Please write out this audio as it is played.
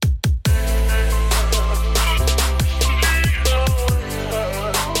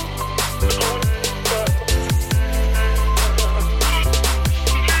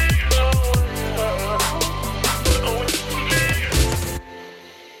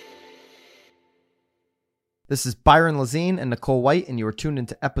This is Byron Lazine and Nicole White, and you are tuned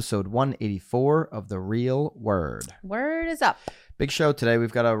into episode 184 of The Real Word. Word is up. Big show today.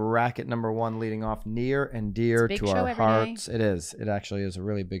 We've got a racket number one leading off near and dear to our hearts. It is. It actually is a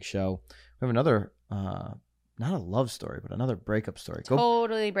really big show. We have another, not a love story, but another breakup story.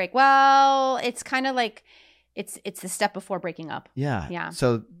 Totally break. Well, it's kind of like it's the step before breaking up. Yeah.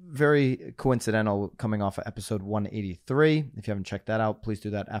 So very coincidental coming off of episode 183. If you haven't checked that out, please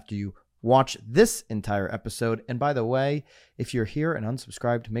do that after you watch this entire episode. And by the way, if you're here and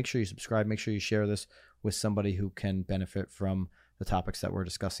unsubscribed, make sure you subscribe. Make sure you share this with somebody who can benefit from the topics that we're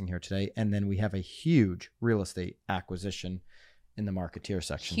discussing here today. And then we have a huge real estate acquisition in the Marketeer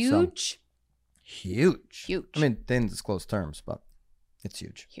section. Huge. I mean, they didn't disclose terms, but it's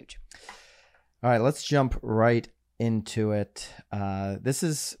huge. Huge. All right, let's jump right into it. This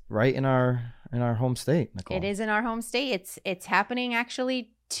is right in our home state, Nicole. It is in our home state. It's happening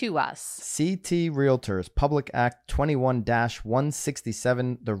actually to us. CT Realtors, Public Act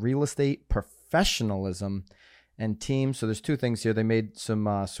 21-167, the real estate professionalism and team. So there's two things here. They made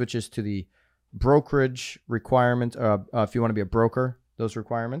some switches to the brokerage requirement, if you want to be a broker, those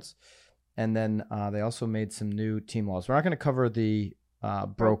requirements. And then they also made some new team laws. We're not going to cover the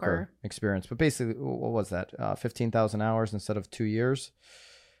broker experience, but basically, what was that? 15,000 hours instead of 2 years.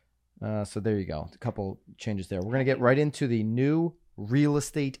 So there you go. A couple changes there. We're going to get right into the new real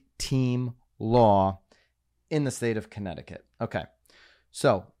estate team law in the state of Connecticut. Okay.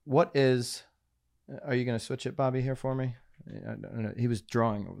 So are you going to switch it, Bobby, here for me? I don't know. He was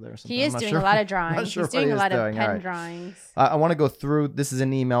drawing over there. He is doing a lot of drawings. He's doing a lot of pen drawings. I want to go through. This is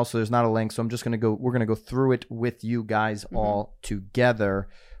an email, so there's not a link. So I'm just going to go. We're going to go through it with you guys all together.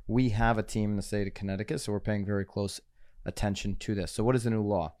 We have a team in the state of Connecticut, so we're paying very close attention to this. So what is the new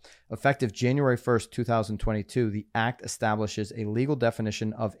law? Effective January 1st, 2022, the Act establishes a legal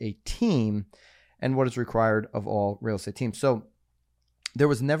definition of a team and what is required of all real estate teams. So there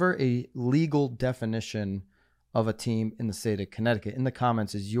was never a legal definition of a team in the state of Connecticut. In the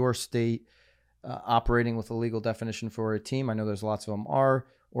comments, is your state operating with a legal definition for a team? I know there's lots of them are,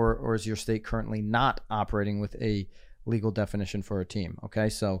 or is your state currently not operating with a legal definition for a team? Okay,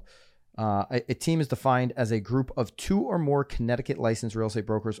 so a team is defined as a group of two or more Connecticut licensed real estate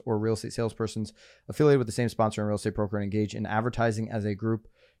brokers or real estate salespersons affiliated with the same sponsor and real estate broker and engage in advertising as a group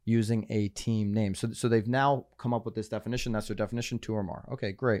using a team name. So they've now come up with this definition. That's their definition, two or more.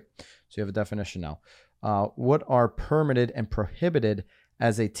 Okay, great. So you have a definition now. What are permitted and prohibited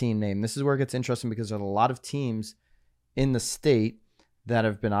as a team name? This is where it gets interesting because there's a lot of teams in the state that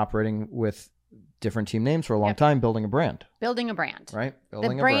have been operating with different team names for a long time, building a brand. Right?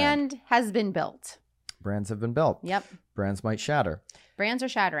 The brand has been built. Brands have been built. Yep. Brands might shatter. Brands are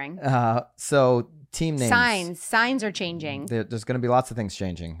shattering. So team names. Signs are changing. There's going to be lots of things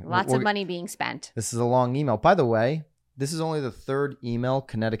changing. Lots of money being spent. This is a long email. By the way, this is only the third email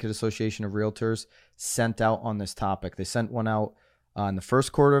Connecticut Association of Realtors sent out on this topic. They sent one out in the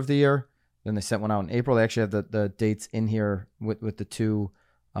first quarter of the year. Then they sent one out in April. They actually have the dates in here with the two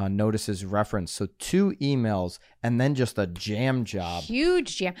notices referenced. So 2 emails and then just a jam job.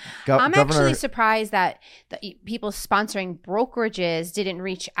 Huge jam. I'm actually surprised that the people sponsoring brokerages didn't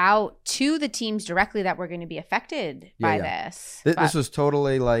reach out to the teams directly that were going to be affected by this. This was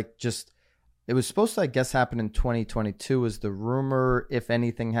totally like just, it was supposed to, I guess, happen in 2022 is the rumor, if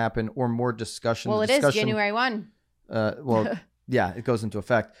anything happened, or more discussion. Well, it is January 1. Yeah, it goes into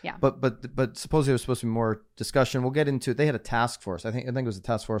effect. Yeah. But supposedly there was supposed to be more discussion. We'll get into, they had a task force. I think it was a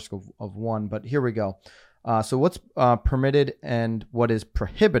task force of one, but here we go. So what's permitted and what is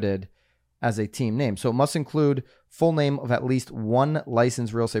prohibited as a team name? So it must include full name of at least one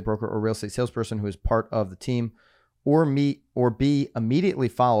licensed real estate broker or real estate salesperson who is part of the team, or be immediately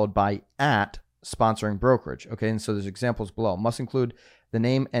followed by at sponsoring brokerage. Okay, and so there's examples below. Must include the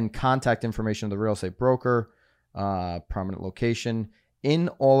name and contact information of the real estate broker, prominent location in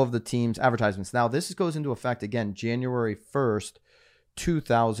all of the team's advertisements. Now, this goes into effect again January 1st,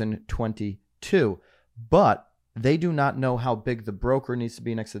 2022, but they do not know how big the broker needs to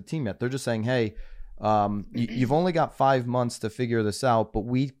be next to the team yet. They're just saying, hey, you've only got 5 months to figure this out, but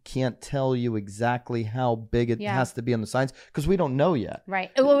we can't tell you exactly how big it has to be on the signs because we don't know yet. Right.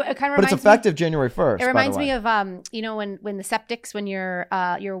 Well, it kind of but it's effective January 1st. It reminds me of, when the septics, when your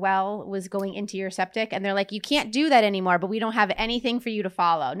well was going into your septic and they're like, you can't do that anymore, but we don't have anything for you to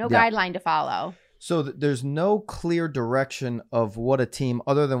follow. No guideline to follow. So there's no clear direction of what a team,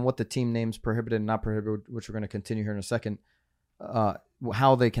 other than what the team names prohibited and not prohibited, which we're going to continue here in a second,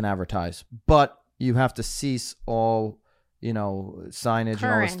 how they can advertise. But you have to cease all, signage and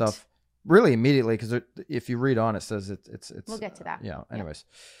all this stuff really immediately because if you read on, it says it's. We'll get to that. Yeah. Anyways.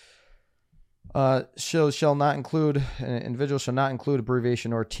 Shall not include, an individual shall not include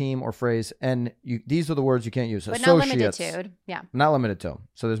abbreviation or team or phrase. And these are the words you can't use. But not limited to. Yeah. Not limited to.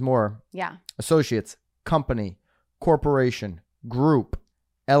 So there's more. Yeah. Associates, company, corporation, group,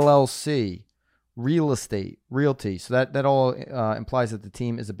 LLC, real estate, realty. So that all implies that the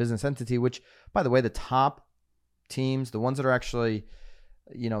team is a business entity, which, by the way, the top teams, the ones that are actually,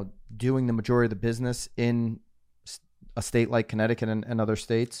 doing the majority of the business in a state like Connecticut and other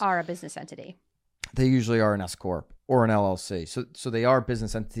states, are a business entity. They usually are an S corp or an LLC. So they are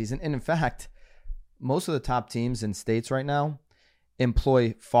business entities. And in fact, most of the top teams in states right now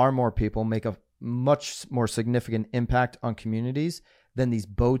employ far more people, make a much more significant impact on communities than these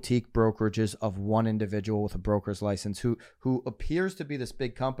boutique brokerages of one individual with a broker's license who appears to be this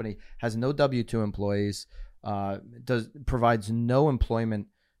big company, has no W-2 employees, provides no employment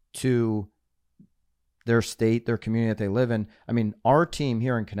to their state, their community that they live in. I mean, our team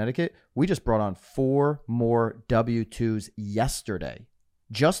here in Connecticut, we just brought on 4 more W-2s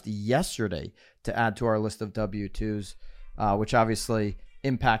just yesterday, to add to our list of W-2s, which obviously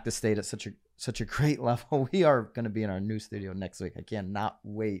impact the state at such a great level. We are going to be in our new studio next week. I cannot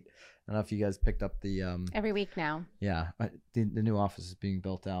wait. I don't know if you guys picked up the... every week now. Yeah. The new office is being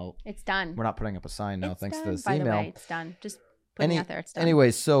built out. It's done. We're not putting up a sign now, thanks to this email. By the way, it's done. Just putting it out there. It's done.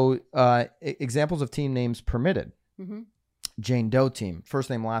 Anyway, so examples of team names permitted. Mm-hmm. Jane Doe team. First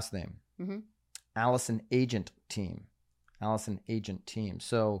name, last name. Mm-hmm. Allison Agent team.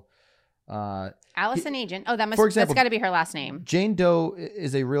 So... Allison Agent. Oh, that's got to be her last name. Jane Doe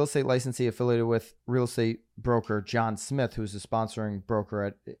is a real estate licensee affiliated with real estate broker John Smith, who's the sponsoring broker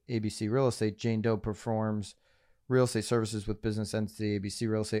at ABC Real Estate. Jane Doe performs real estate services with business entity ABC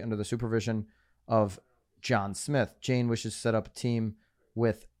Real Estate under the supervision of John Smith. Jane wishes to set up a team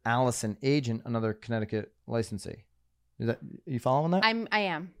with Allison Agent, another Connecticut licensee. Are you following that? I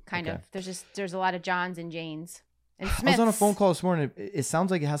am kind of. There's a lot of Johns and Janes. I was on a phone call this morning. It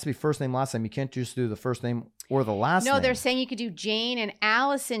sounds like it has to be first name, last name. You can't just do the first name or the last name. No, they're saying you could do Jane and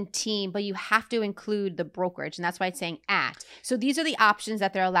Allison team, but you have to include the brokerage, and that's why it's saying at. So these are the options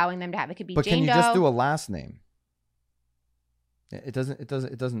that they're allowing them to have. It could be Jane Doe. But can you just do a last name? It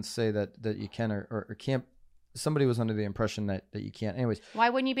doesn't say that you can or can't. Somebody was under the impression that you can't. Anyways.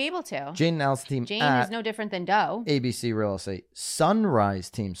 Why wouldn't you be able to? Jane and Allison team. Jane is no different than Doe. ABC Real Estate. Sunrise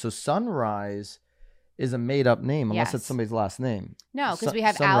team. So Sunrise is a made-up name unless it's somebody's last name. No, because we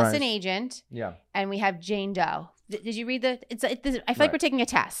have Sunrise. Allison Agent, and we have Jane Doe. Did you read I feel like we're taking a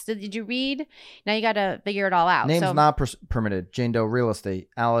test. Did you read? Now you got to figure it all out. Names not permitted. Jane Doe Real Estate,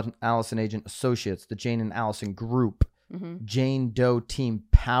 Allison Agent Associates, the Jane and Allison Group, Jane Doe Team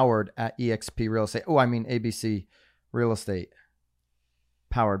powered at EXP Real Estate. Oh, I mean ABC Real Estate.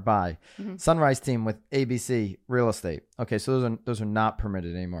 Powered by Sunrise team with ABC Real Estate. Okay, so those are not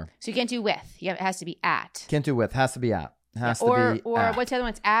permitted anymore. So you can't do with. It has to be at. Can't do with. Has to be at. Or what's the other one?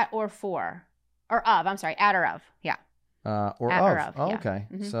 It's at or for or of. I'm sorry, at or of. Yeah. Or at of. Or of. Oh, yeah. Okay.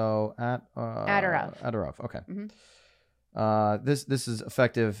 So at or of. At or of. Okay. This is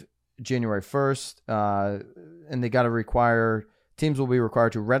effective January 1st, and they got to require. Teams will be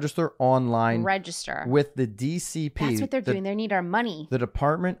required to register online. With the DCP. That's what they're doing. They need our money. The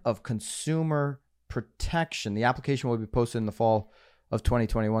Department of Consumer Protection. The application will be posted in the fall of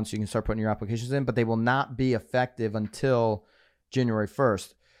 2021, so you can start putting your applications in, but they will not be effective until January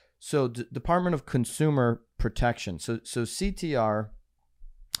 1st. So Department of Consumer Protection. So CTR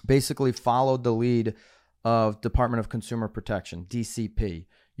basically followed the lead of Department of Consumer Protection, DCP.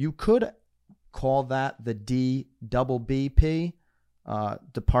 You could call that the DBBP.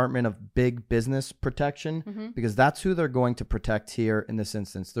 Department of Big Business Protection, because that's who they're going to protect here in this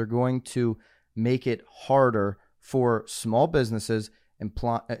instance. They're going to make it harder for small businesses,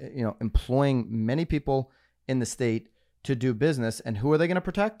 employing many people in the state to do business. And who are they going to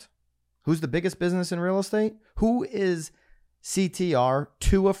protect? Who's the biggest business in real estate? Who is CTR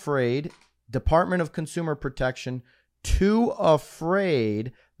too afraid? Department of Consumer Protection too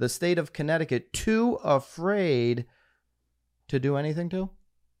afraid? The state of Connecticut too afraid to do anything to?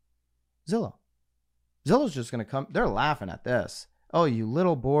 Zillow. Zillow's just going to come. They're laughing at this. Oh, you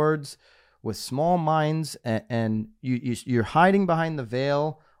little boards with small minds, and you're hiding behind the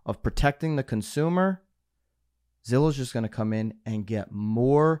veil of protecting the consumer. Zillow's just going to come in and get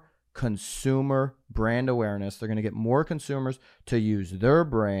more consumer brand awareness. They're going to get more consumers to use their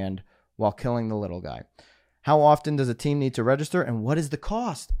brand while killing the little guy. How often does a team need to register, and what is the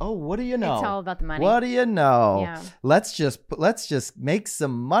cost? Oh, what do you know? It's all about the money. What do you know? Yeah. Let's just make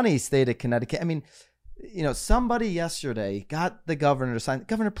some money, state of Connecticut. I mean, somebody yesterday got the governor to sign.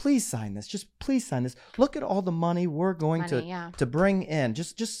 Governor, please sign this. Just please sign this. Look at all the money we're going to bring in.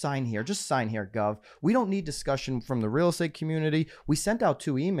 Just sign here. Just sign here, Gov. We don't need discussion from the real estate community. We sent out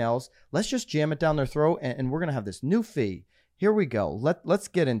 2 emails. Let's just jam it down their throat, and we're going to have this new fee. Here we go. Let's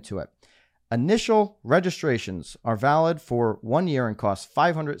get into it. Initial registrations are valid for 1 year and cost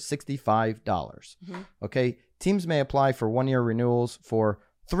 $565. Okay. Teams may apply for 1-year renewals for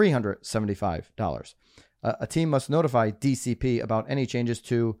 $375. A team must notify DCP about any changes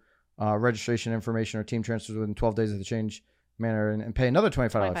to registration information or team transfers within 12 days of the change manner and pay another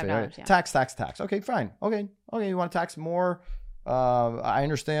 $25 fee. Right? Yeah. Tax. Okay, fine. Okay. You want to tax more? I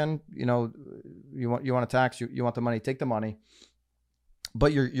understand. You want to tax. You want the money. Take the money.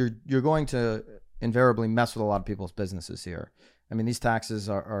 But you're going to invariably mess with a lot of people's businesses here. I mean, these taxes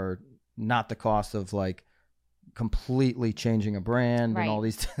are not the cost of like completely changing a brand and all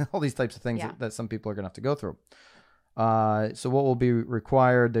these types of things that some people are going to have to go through. So what will be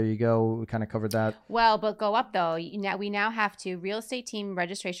required? There you go. We kind of covered that. Well, but go up though. We now have to real estate team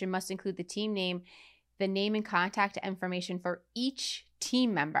registration must include the team name, the name and contact information for each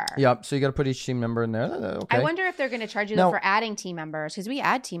team member. Yep. So you got to put each team member in there. Okay. I wonder if they're going to charge you for adding team members, because we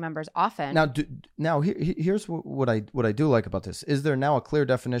add team members often. Now here's what I do like about this. Is there now a clear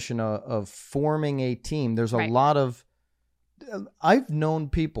definition of forming a team? There's a lot of I've known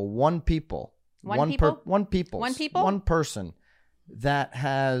people, one person that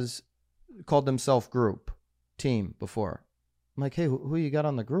has called themselves group team before. I'm like, hey, who you got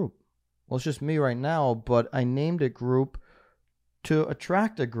on the group? Well, it's just me right now, but I named it group to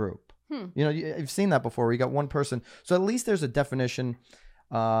attract a group. You've seen that before. You got one person. So at least there's a definition.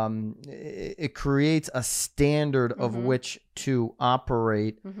 It creates a standard of which to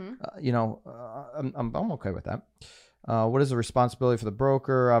operate. I'm okay with that. What is the responsibility for the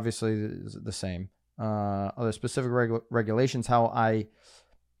broker? Obviously, the same. Other specific regulations. So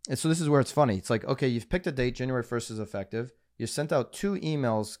this is where it's funny. It's like, okay, you've picked a date. January 1st is effective. You sent out 2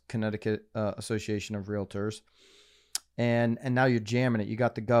 emails, Connecticut Association of Realtors. And now you're jamming it. You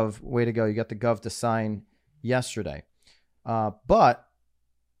got the gov. Way to go. You got the gov to sign yesterday. But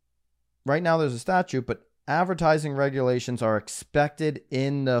right now there's a statute, but advertising regulations are expected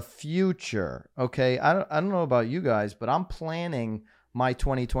in the future. Okay. I don't know about you guys, but I'm planning my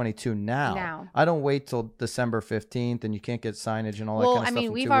 2022 now. I don't wait till December 15th and you can't get signage and all that kind of stuff. Well, I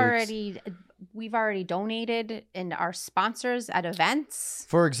mean, we've already donated and our sponsors at events.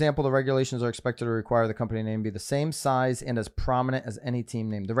 For example, the regulations are expected to require the company name be the same size and as prominent as any team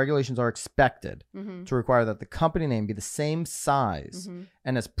name. The regulations are expected to require that the company name be the same size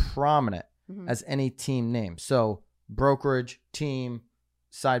and as prominent as any team name. So brokerage, team,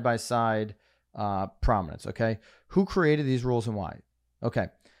 side by side, prominence. Okay. Who created these rules and why? Okay.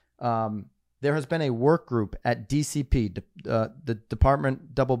 There has been a work group at DCP, the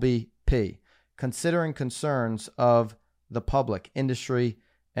Department BBP, considering concerns of the public, industry,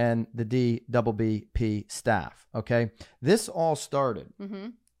 and the DBP staff. Okay. This all started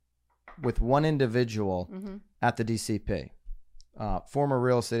with one individual at the DCP, former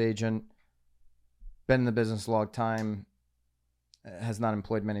real estate agent, been in the business a long time, has not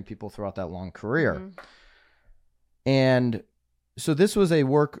employed many people throughout that long career. And so this was a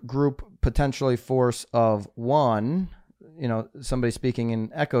work group, potentially force of one, somebody speaking in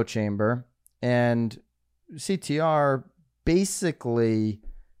echo chamber, and CTR basically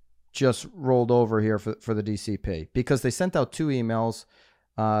just rolled over here for the DCP because they sent out 2 emails.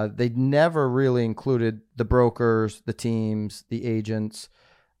 They never really included the brokers, the teams, the agents.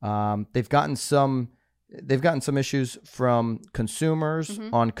 They've gotten some issues from consumers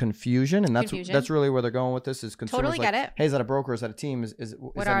on confusion, and that's really where they're going with this. Is consumers totally get it? Hey, is that a broker? Is that a team? Is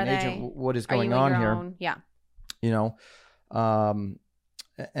that an agent? What is going on here? Yeah.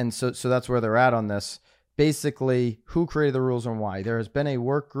 And so that's where they're at on this. Basically, who created the rules and why? There has been a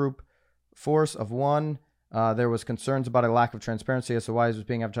work group force of one. There was concerns about a lack of transparency as to why it was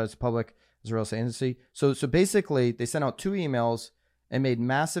being advertised to the public as a real estate agency. So basically, they sent out 2 emails and made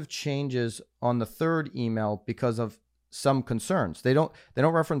massive changes on the 3rd email because of some concerns. They don't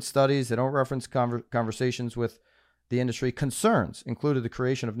reference studies. They don't reference conversations with the industry. Concerns included the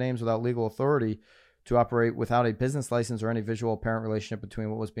creation of names without legal authority to operate without a business license or any visual apparent relationship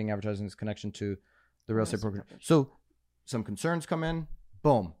between what was being advertised in its connection to the real estate brokerage. So some concerns come in,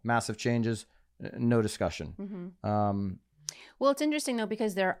 boom, massive changes, no discussion. Well, it's interesting though,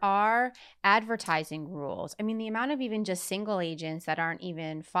 because there are advertising rules. I mean, the amount of even just single agents that aren't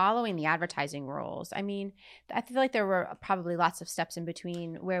even following the advertising rules. I mean, I feel like there were probably lots of steps in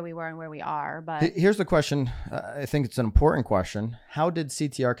between where we were and where we are. But here's the question. I think it's an important question. How did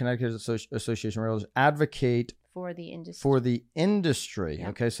CTR, Connecticut Association of Realtors, advocate for the industry? Yep. Yep.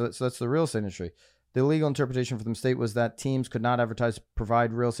 Okay, so that's the real estate industry. The legal interpretation from the state was that teams could not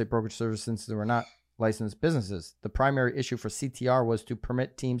provide real estate brokerage service since they were not licensed businesses. The primary issue for CTR was to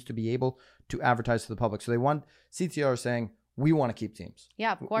permit teams to be able to advertise to the public. So CTR saying, we want to keep teams.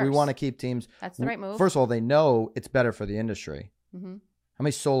 Yeah, of course. We want to keep teams. That's the right move. First of all, they know it's better for the industry. Mm-hmm. How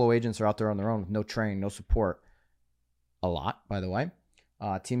many solo agents are out there on their own with no training, no support? A lot, by the way.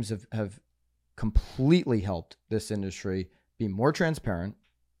 Teams have completely helped this industry be more transparent,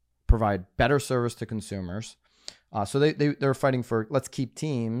 provide better service to consumers. So they're fighting for, let's keep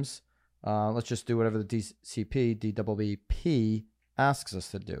teams. Let's just do whatever the DWP asks us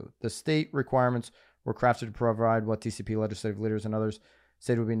to do. The state requirements were crafted to provide what DCP legislative leaders and others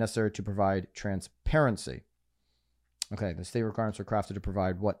said would be necessary to provide transparency. Okay, the state requirements were crafted to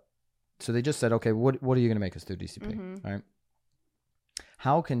provide what? So they just said, okay, what are you going to make us do, DCP? Mm-hmm. All right.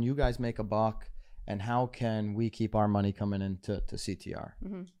 How can you guys make a buck, and how can we keep our money coming into CTR?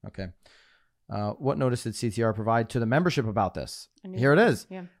 Mm-hmm. Okay. What notice did CTR provide to the membership about this? Here it is.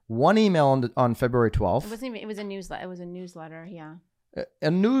 Yeah. One email on February 12th. It was a newsletter. It was a newsletter. Yeah.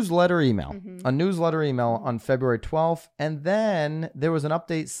 A newsletter email. Mm-hmm. A newsletter email on February 12th. And then there was an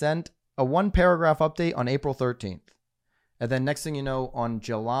update sent, a 1-paragraph update on April 13th. And then next thing you know, on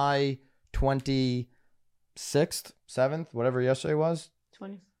July 26th, 7th, whatever yesterday was.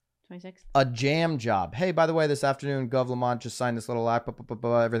 26th. A jam job. Hey, by the way, this afternoon, Gov Lamont just signed this little act.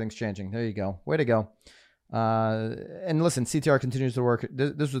 Everything's changing. There you go. Way to go. And listen, CTR continues to work.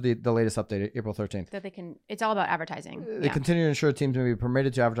 This was the latest update, April 13th. That it's all about advertising. They continue to ensure teams may be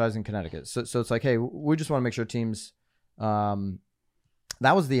permitted to advertise in Connecticut. So it's like, hey, we just want to make sure teams. That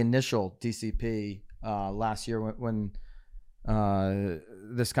was the initial DCP last year when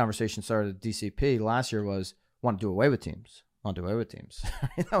this conversation started at DCP. Last year was want to do away with teams. Want to do away with teams.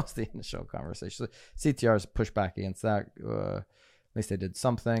 That was the initial conversation. So CTR's pushed back against that. At least they did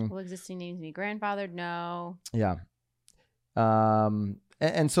something. Will existing names be grandfathered? No. Yeah.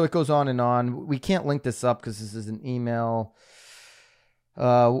 And so it goes on and on. We can't link this up because this is an email.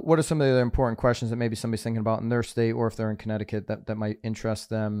 What are some of the other important questions that maybe somebody's thinking about in their state, or if they're in Connecticut, that might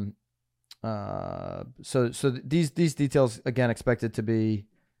interest them? So these details, again, expected to be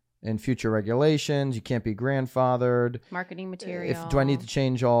in future regulations. You can't be grandfathered. Marketing material. Do I need to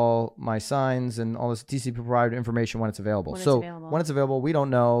change all my signs and all this? DCP provide information when it's available. When it's available, we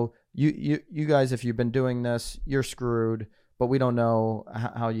don't know. You guys, if you've been doing this, you're screwed. But we don't know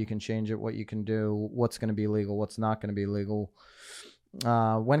how you can change it, what you can do, what's going to be legal, what's not going to be legal.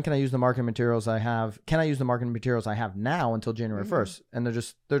 When can I use the marketing materials I have? Can I use the marketing materials I have now until January 1st? And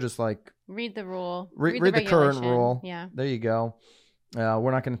they're just like, read the rule. Read the current rule. Yeah. There you go.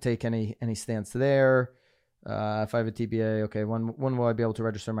 We're not going to take any stance there. If I have a TBA, okay, when will I be able to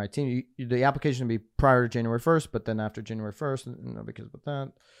register my team? The application will be prior to January 1st, but then after January 1st, no, because of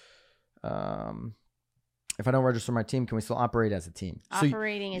that. If I don't register my team, can we still operate as a team?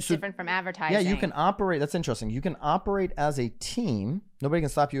 Operating is different from advertising. Yeah, you can operate. That's interesting. You can operate as a team. Nobody can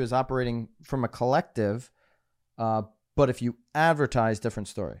stop you as operating from a collective. But if you advertise, different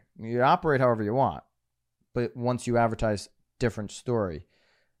story. You operate however you want. But once you advertise, different story.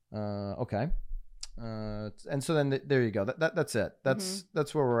 Okay. And so then there you go. That's it.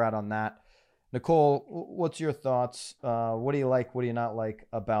 That's where we're at on that. Nicole, what's your thoughts? What do you like? What do you not like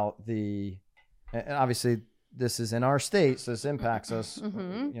about the? And obviously, this is in our state, so this impacts us.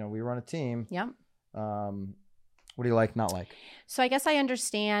 Mm-hmm. We run a team. Yep. What do you like, not like? So I guess I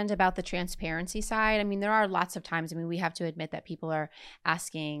understand about the transparency side. I mean, there are lots of times, we have to admit that people are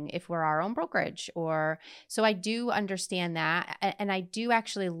asking if we're our own brokerage so I do understand that. And I do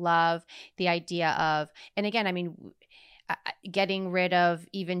actually love the idea of, and again, getting rid of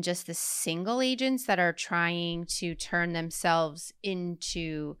even just the single agents that are trying to turn themselves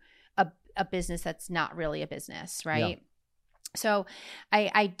into a business that's not really a business, right? Yeah. So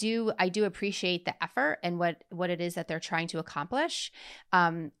I do appreciate the effort and what it is that they're trying to accomplish.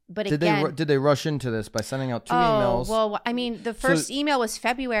 But did they rush into this by sending out 2 emails? Well, the first email was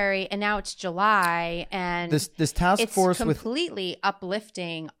February and now it's July, and this task force it's completely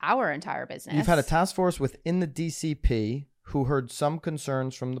uplifting our entire business. You've had a task force within the DCP who heard some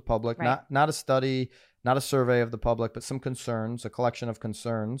concerns from the public, right. not a study, not a survey of the public, but some concerns, a collection of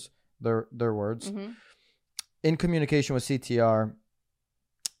concerns, their words. Mm-hmm. In communication with CTR,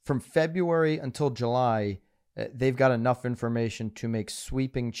 from February until July, they've got enough information to make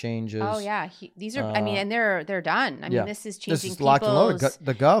sweeping changes. Oh yeah, these are. I mean, and they're done. I mean, this is changing. This is locked and loaded.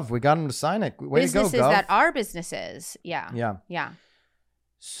 The Gov, we got them to sign it. Way to go, Gov. Businesses that are businesses. Yeah. Yeah. Yeah.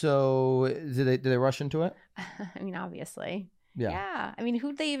 So did they rush into it? I mean, obviously. Yeah. Yeah. I mean,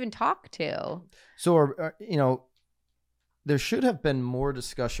 who'd they even talk to? So, there should have been more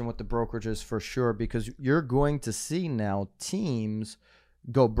discussion with the brokerages for sure, because you're going to see now teams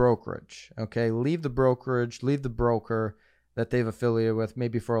go brokerage. Okay. Leave the brokerage, leave the broker that they've affiliated with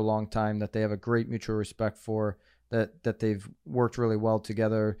maybe for a long time, that they have a great mutual respect for, that they've worked really well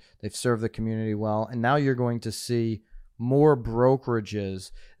together. They've served the community well. And now you're going to see more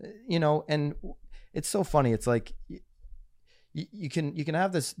brokerages, and it's so funny. It's like you can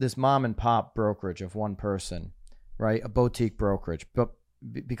have this mom and pop brokerage of one person, right? A boutique brokerage, but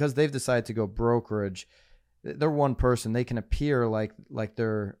because they've decided to go brokerage, they're one person. They can appear like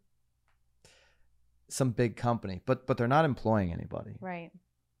they're some big company, but they're not employing anybody. Right.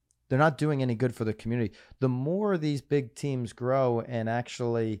 They're not doing any good for the community. The more these big teams grow and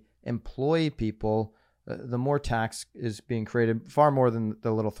actually employ people, the more tax is being created, far more than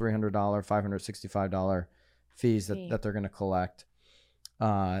the little $300, $565 fees that they're going to collect.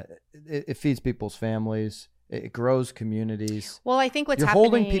 It feeds people's families. It grows communities. Well, I think you're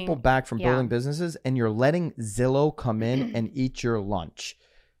holding people back from building businesses, and you're letting Zillow come in and eat your lunch.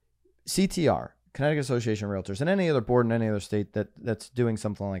 CTR, Connecticut Association of Realtors, and any other board in any other state that's doing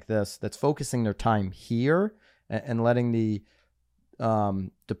something like this, that's focusing their time here and letting the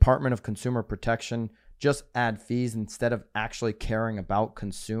Department of Consumer Protection just add fees instead of actually caring about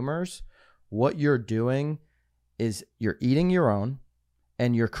consumers. What you're doing is you're eating your own,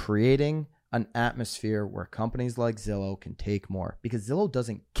 and you're creating an atmosphere where companies like Zillow can take more, because Zillow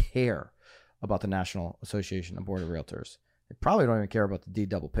doesn't care about the National Association of Board of Realtors. They probably don't even care about the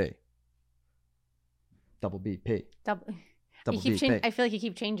DWP. Double BP. Double BP. I feel like you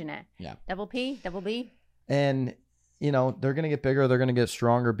keep changing it. Yeah. Double P, double B. And, they're going to get bigger. They're going to get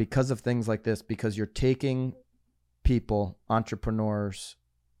stronger because of things like this, because you're taking people, entrepreneurs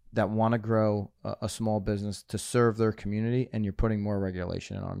that want to grow a small business to serve their community, and you're putting more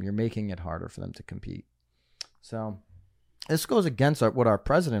regulation on them. You're making it harder for them to compete. So this goes against what our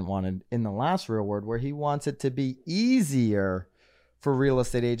president wanted in the last Real Word, where he wants it to be easier for real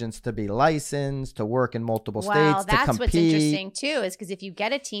estate agents to be licensed, to work in multiple states, to compete. Well, that's what's interesting too, is because if you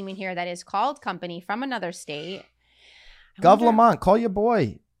get a team in here that is called company from another state. Gov Lamont, call your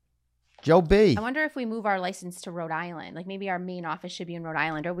boy, Joe B. I wonder if we move our license to Rhode Island, like maybe our main office should be in Rhode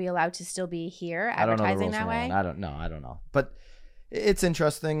Island. Are we allowed to still be here advertising that way? I don't know. But it's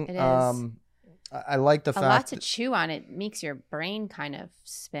interesting. It is. I like the fact. A lot to chew on. It makes your brain kind of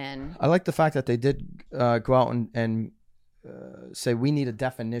spin. I like the fact that they did go out and say we need a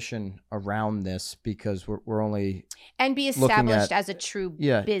definition around this, because we're only and be established as a true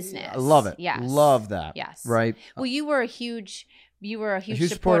business. I love it. Yes, love that. Yes, right. Well, you were a huge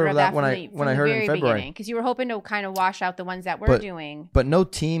supporter of that when I heard it in February, because you were hoping to kind of wash out the ones that we're doing. But no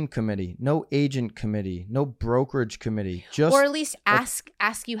team committee, no agent committee, no brokerage committee. Or at least ask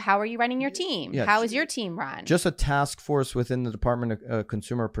you, how are you running your team? Yeah, how is your team run? Just a task force within the Department of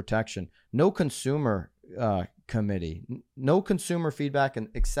Consumer Protection. No consumer committee, no consumer feedback, and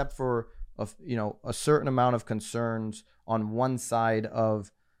except for a certain amount of concerns on one side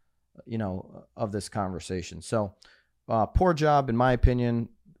of this conversation. So poor job, in my opinion,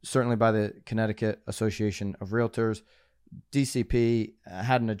 certainly by the Connecticut Association of Realtors. DCP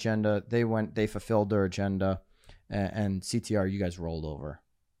had an agenda. They fulfilled their agenda, and CTR, you guys rolled over.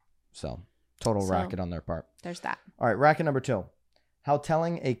 So total racket on their part. There's that. All right, racket number 2. How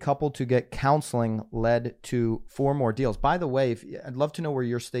telling a couple to get counseling led to 4 more deals. By the way, I'd love to know where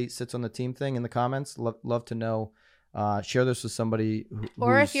your state sits on the team thing in the comments. Love to know. Share this with somebody.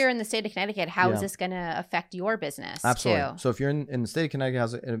 Or if you're in the state of Connecticut, how is this going to affect your business? Absolutely. Too? So if you're in the state of Connecticut,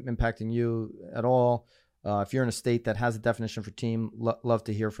 how's it impacting you at all? If you're in a state that has a definition for team, love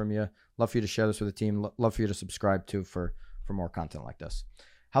to hear from you. Love for you to share this with the team. Love for you to subscribe to for more content like this.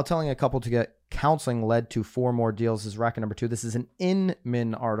 How telling a couple to get counseling led to 4 more deals is racket number 2. This is an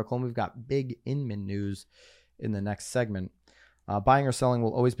Inman article, and we've got big Inman news in the next segment. Buying or selling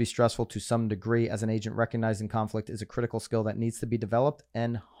will always be stressful to some degree. As an agent, recognizing conflict is a critical skill that needs to be developed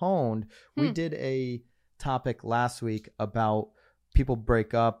and honed. We did a topic last week about people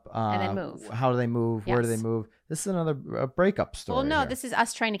break up. And then move. How do they move? Yes. Where do they move? This is another breakup story. Well, no, here. This is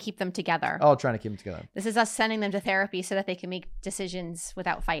us trying to keep them together. Oh, trying to keep them together. This is us sending them to therapy so that they can make decisions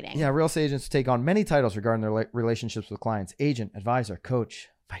without fighting. Yeah, real estate agents take on many titles regarding their relationships with clients. Agent, advisor, coach,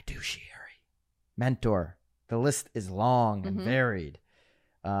 fiduciary, mentor. The list is long and varied.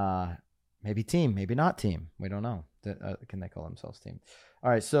 maybe team, maybe not team. We don't know. Can they call themselves team? All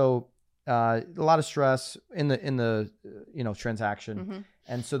right. So a lot of stress in the transaction.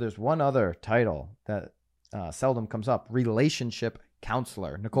 And so there's one other title that seldom comes up: relationship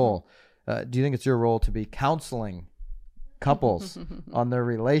counselor. Nicole, do you think it's your role to be counseling couples on their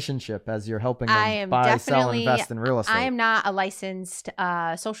relationship as you're helping them buy, sell, invest in real estate? I am not a licensed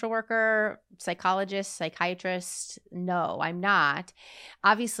social worker, psychologist, psychiatrist. No, I'm not.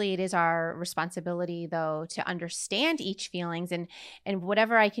 Obviously, it is our responsibility, though, to understand each feelings, and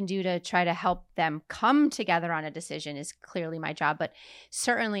whatever I can do to try to help them come together on a decision is clearly my job, but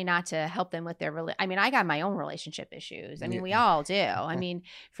certainly not to help them with their I got my own relationship issues. We all do.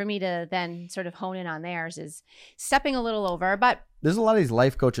 For me to then sort of hone in on theirs is stepping a little over, but there's a lot of these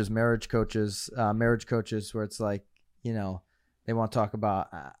life coaches, marriage coaches where it's like, they want to talk about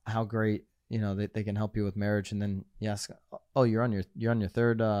how great, they can help you with marriage, and then yes, oh, you're on your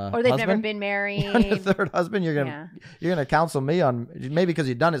third or they've husband? Never been married. You're on your third husband. You're gonna counsel me on, maybe because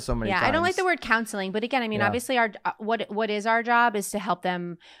you've done it so many times. I don't like the word counseling, but again, obviously our what is our job is to help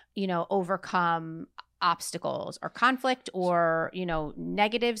them, overcome obstacles or conflict or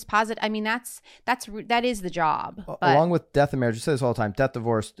negatives, positive. That is the job. But along with death and marriage, you say this all the time: death,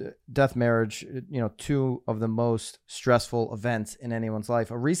 divorce, death, marriage. Two of the most stressful events in anyone's life.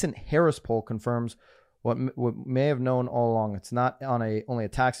 A recent Harris poll confirms what may have known all along. It's not only a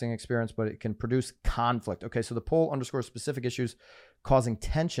taxing experience, but it can produce conflict. Okay, so the poll underscores specific issues causing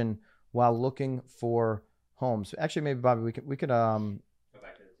tension while looking for homes. Actually, maybe Bobby, we could go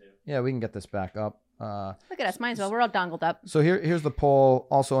back to the two. Yeah, we can get this back up. Look at us, might as well. We're all dongled up. So here's the poll.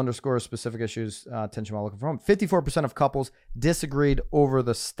 Also underscores specific issues, tension while looking for home. 54% of couples disagreed over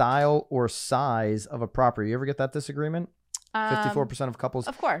the style or size of a property. You ever get that disagreement? 54% of couples,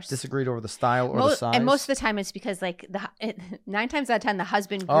 of course, disagreed over the style or the size. And most of the time, it's because 9 times out of 10, the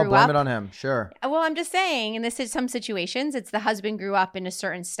husband grew up. Oh, blame it on him. Sure. Well, I'm just saying, in some situations, it's the husband grew up in a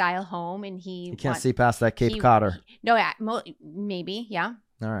certain style home, and he can't see past that Cape Codder. Maybe, yeah.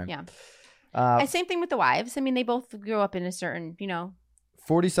 All right. Yeah. And same thing with the wives. They both grew up in a certain,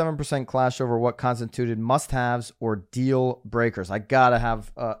 47% clash over what constituted must-haves or deal breakers. I gotta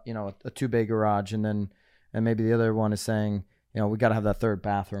have, a 2-bay garage, and maybe the other one is saying, we gotta have that third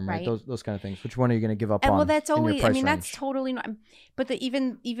bathroom, right? Those kind of things. Which one are you gonna give up on? Well, that's always. That's range? Totally not. But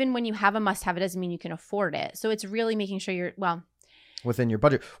even when you have a must-have, it doesn't mean you can afford it. So it's really making sure you're within your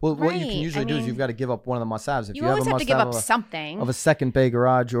budget. Well, what you can usually do is you've got to give up one of the must-haves. If you always have to give up something of a second bay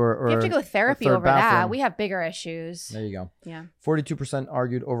garage or you have to go therapy over bathroom. that. We have bigger issues. There you go. Yeah. 42%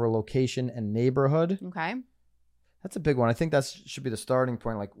 argued over location and neighborhood. Okay. That's a big one. I think that should be the starting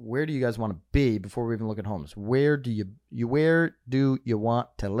point. Like, where do you guys want to be before we even look at homes? Where do you want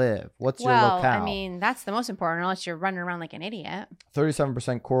to live? What's your locale? That's the most important, unless you're running around like an idiot.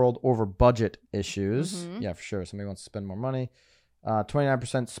 37% quarreled over budget issues. Yeah, for sure. Somebody wants to spend more money.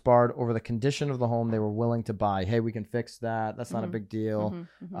 29% sparred over the condition of the home they were willing to buy. Hey, we can fix that. That's not a big deal.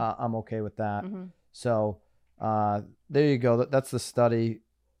 I'm okay with that. So there you go. That's the study.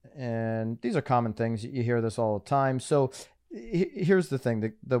 And these are common things. You hear this all the time. So here's the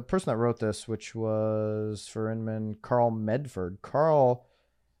thing. The person that wrote this, which was for Inman, Carl Medford. Carl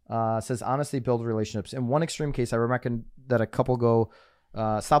says, honestly, build relationships. In one extreme case, I reckon that a couple go,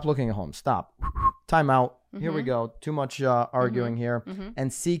 stop looking at homes. Stop. Time out. Here we go. Too much arguing here.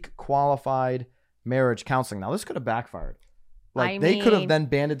 And seek qualified marriage counseling. Now, this could have backfired. They could have then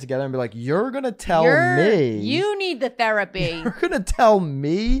banded together and be like, you're going to tell me. You need the therapy. You're going to tell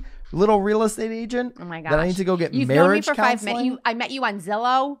me, little real estate agent, oh my gosh, that I need to go get You've marriage known me for counseling? 5 minutes. I met you on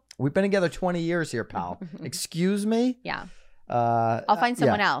Zillow. We've been together 20 years here, pal. Excuse me? Yeah. I'll find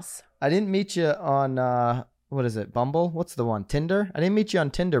someone else. I didn't meet you on... what is it? Bumble? What's the one? Tinder? I didn't meet you on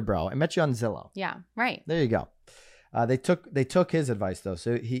Tinder, bro. I met you on Zillow. Yeah, right. There you go. They took his advice though,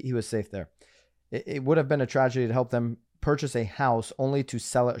 so he was safe there. It would have been a tragedy to help them purchase a house only to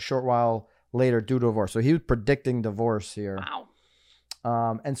sell it a short while later due to divorce. So he was predicting divorce here.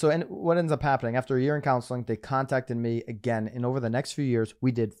 Wow. And what ends up happening after a year in counseling, they contacted me again, and over the next few years,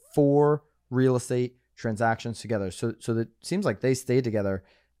 we did 4 real estate transactions together. So it seems like they stayed together.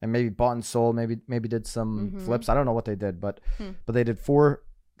 And maybe bought and sold, maybe did some flips. I don't know what they did, but they did 4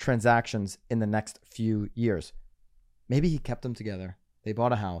 transactions in the next few years. Maybe he kept them together. They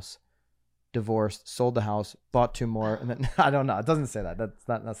bought a house, divorced, sold the house, bought 2 more, and then I don't know. It doesn't say that.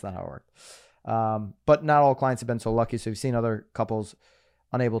 That's not how it worked. But not all clients have been so lucky. So we've seen other couples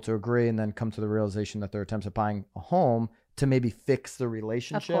unable to agree and then come to the realization that their attempts at buying a home to maybe fix the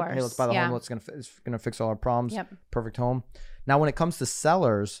relationship. Of course, hey, let's buy the home. It's gonna fix all our problems. Yep. Perfect home. Now, when it comes to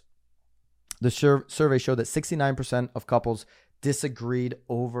sellers, the survey showed that 69% of couples disagreed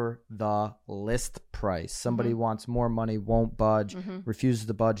over the list price. Somebody wants more money, won't budge, refuses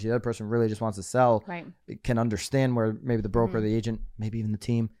to budge. The other person really just wants to sell. Right. Can understand where maybe the broker, the agent, maybe even the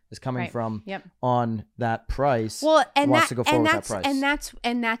team is coming from on that price. Well, and wants to go forward with that price.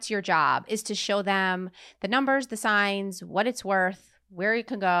 And that's your job, is to show them the numbers, the signs, what it's worth, where it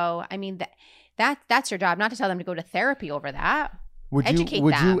can go. I mean, that's your job, not to tell them to go to therapy over that. Would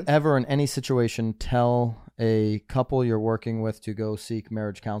you ever in any situation tell a couple you're working with to go seek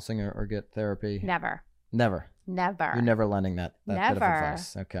marriage counseling or get therapy? Never. You're never lending that bit of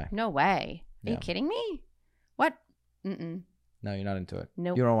advice. Okay. No way. Are you kidding me? What? No, you're not into it.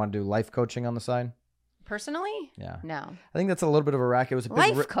 Nope. You don't want to do life coaching on the side? Personally? Yeah. No. I think that's a little bit of a racket. It was a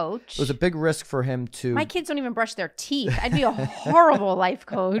big life coach. It was a big risk for him to. My kids don't even brush their teeth. I'd be a horrible life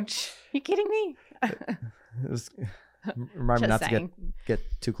coach. Are you kidding me? It was. Remind me not to get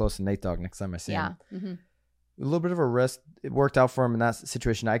too close to Nate Dogg next time I see him. Mm-hmm. A little bit of a risk. It worked out for him in that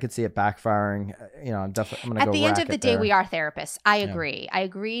situation. I could see it backfiring. I'm going to go at the end of the day, we are therapists. I agree. I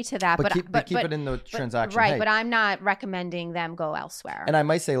agree to that. But keep it in the transaction. Right. Hey, but I'm not recommending them go elsewhere. And I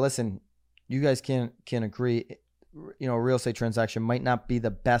might say, listen, you guys can't agree. A real estate transaction might not be the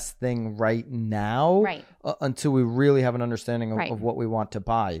best thing right now. Right. Until we really have an understanding of what we want to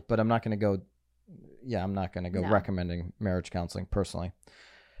buy. But I'm not going to go. Yeah, I'm not going to go recommending marriage counseling personally.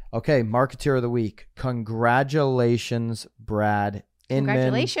 Okay, Marketeer of the Week. Congratulations, Brad Inman.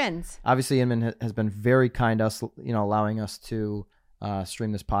 Congratulations. Obviously, Inman has been very kind to us, allowing us to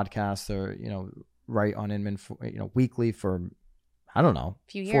stream this podcast or, write on Inman, weekly for, I don't know,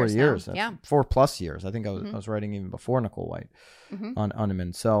 few years 4 years. Yeah. 4+ years. I think I was writing even before Nicole White on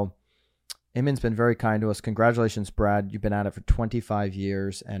Inman. So Inman's been very kind to us. Congratulations, Brad. You've been at it for 25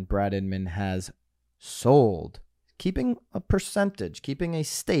 years, and Brad Inman has sold, keeping a percentage, keeping a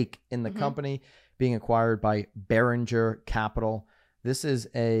stake in the company being acquired by Behringer Capital. This is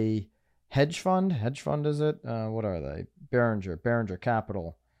a hedge fund. Hedge fund, is it? What are they? Behringer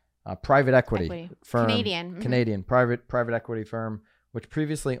Capital, private equity firm, Canadian private equity firm, which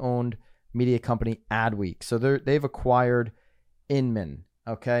previously owned media company Adweek. So they've acquired Inman.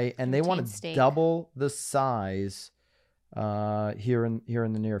 Okay, and they want to double the size here in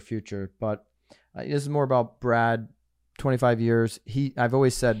the near future, but. This is more about Brad, 25 years. I've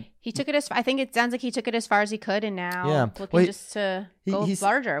always said he took it I think it sounds like he took it as far as he could, and now looking just to go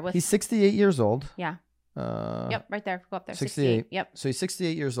larger. He's 68 years old. Yeah. Yep, right there. Go up there. 68. Yep. So he's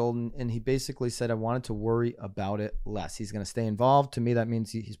 68 years old, and he basically said, I wanted to worry about it less. He's going to stay involved. To me, that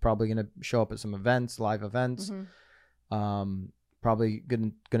means he's probably going to show up at some events, live events. Probably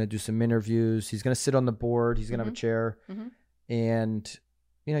going to do some interviews. He's going to sit on the board. He's going to have a chair. And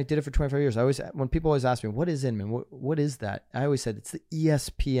he did it for 25 years. When people always ask me, what is Inman? What is that? I always said it's the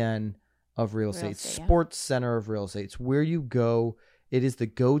ESPN of real estate, sports center of real estate. It's where you go. It is the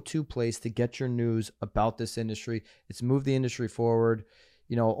go-to place to get your news about this industry. It's moved the industry forward.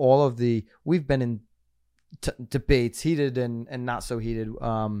 We've been in debates, heated and not so heated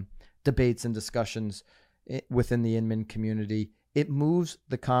debates and discussions within the Inman community. It moves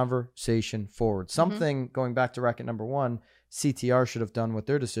the conversation forward. Something, going back to racket number one, CTR should have done with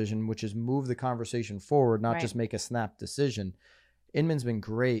their decision, which is move the conversation forward, not just make a snap decision. Inman's been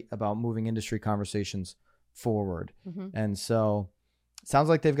great about moving industry conversations forward. And so it sounds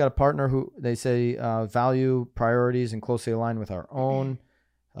like they've got a partner who they say value, priorities, and closely aligned with our own.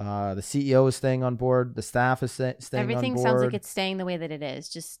 The CEO is staying on board. The staff is staying on board. Everything sounds like it's staying the way that it is.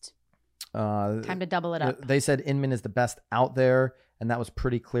 Just time to double it up. They said Inman is the best out there, and that was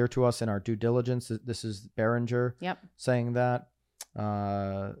pretty clear to us in our due diligence. This is Behringer saying that.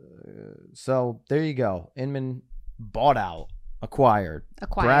 So there you go. Inman bought out, acquired.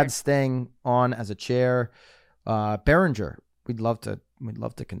 Brad's staying on as a chair. Behringer, we'd love to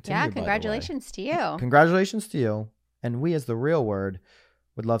continue. Yeah, congratulations to you. Congratulations to you. And we, as the real word,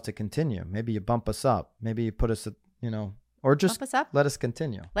 would love to continue. Maybe you bump us up. Maybe you put us at, or just bump us up. Let us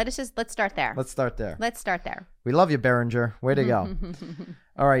continue. Let's start there. Let's start there. We love you, Behringer. Way to go.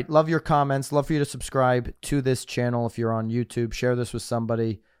 All right. Love your comments. Love for you to subscribe to this channel if you're on YouTube. Share this with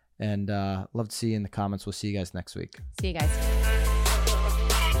somebody. And love to see you in the comments. We'll see you guys next week. See you guys.